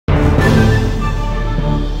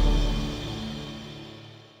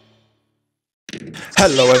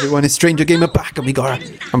Hello everyone, it's Stranger Gamer back, and we got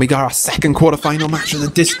our second quarterfinal match of the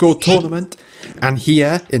Discord tournament. And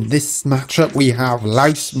here in this matchup we have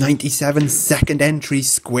Lausp97 second entry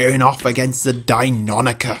squaring off against the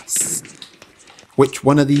Deinonychus. Which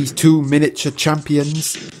one of these two miniature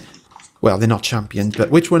champions, well, they're not champions, but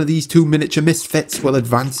which one of these two miniature misfits will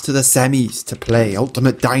advance to the semis to play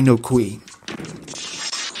Ultimate Dino Queen?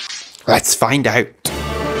 Let's find out.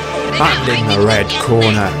 And in the red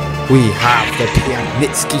corner we have the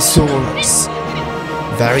Deinonychus.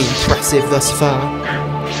 Very impressive thus far.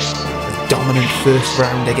 A dominant first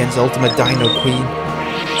round against Ultimate Dino Queen,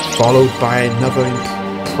 followed by another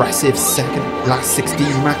impressive second last 16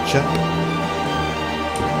 matchup.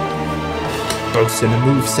 Boasting a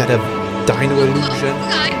moveset of Dino Illusion,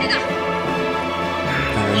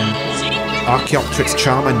 Archaeopteryx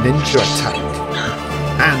Charm and Ninja Attack.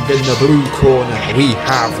 And in the blue corner we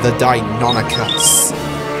have the Deinonychus,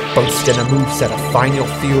 boasting a moveset of Final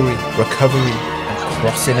Fury, Recovery and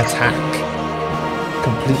Crossing Attack.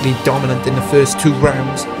 Completely dominant in the first two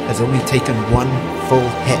rounds, has only taken one full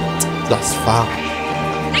hit thus far.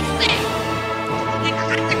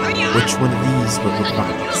 Which one of these will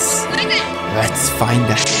advance? Let's find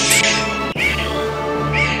out.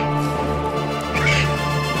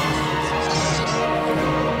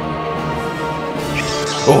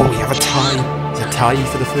 Oh, we have a tie. It's a tie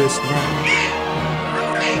for the first round.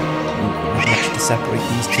 Not much to separate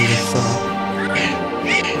these two so.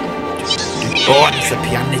 Oh, and it's the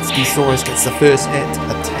Deinonychus gets the first hit,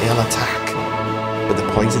 a tail attack. But the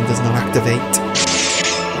poison does not activate.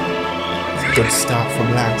 It's a good start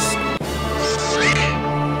from Lausp.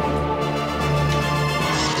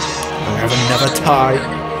 We have another tie.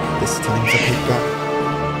 This time for paper.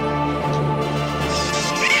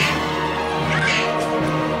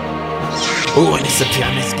 Oh, and it's the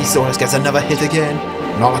Deinonychus gets another hit again.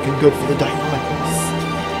 Not looking good for the Deinonychus.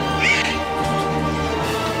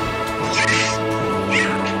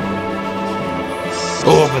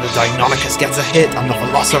 Oh, but the Deinonychus gets a hit, and the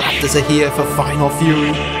Velociraptors are here for Final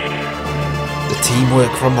Fury. The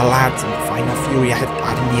teamwork from the lads and Final Fury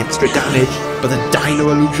adding the extra damage, but the Dino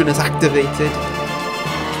Illusion is activated.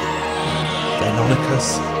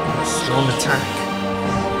 Deinonychus, a strong attack.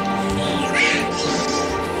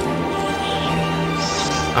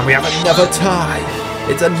 And we have another tie.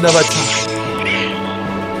 It's another tie.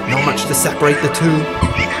 Not much to separate the two.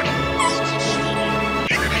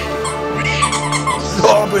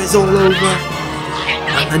 Oh, but it's all over.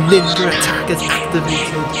 And the ninja attack is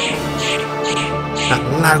activated. And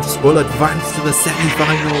Lausp will advance to the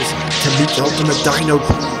semi-finals to meet Ultimate Dino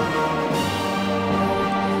Queen.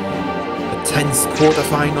 The tense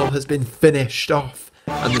quarter-final has been finished off,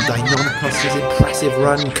 and the Deinonychus' impressive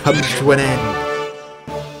run comes to an end.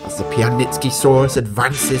 The Deinonychus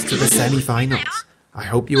advances to the semi-finals. I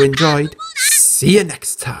hope you enjoyed. See you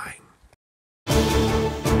next time.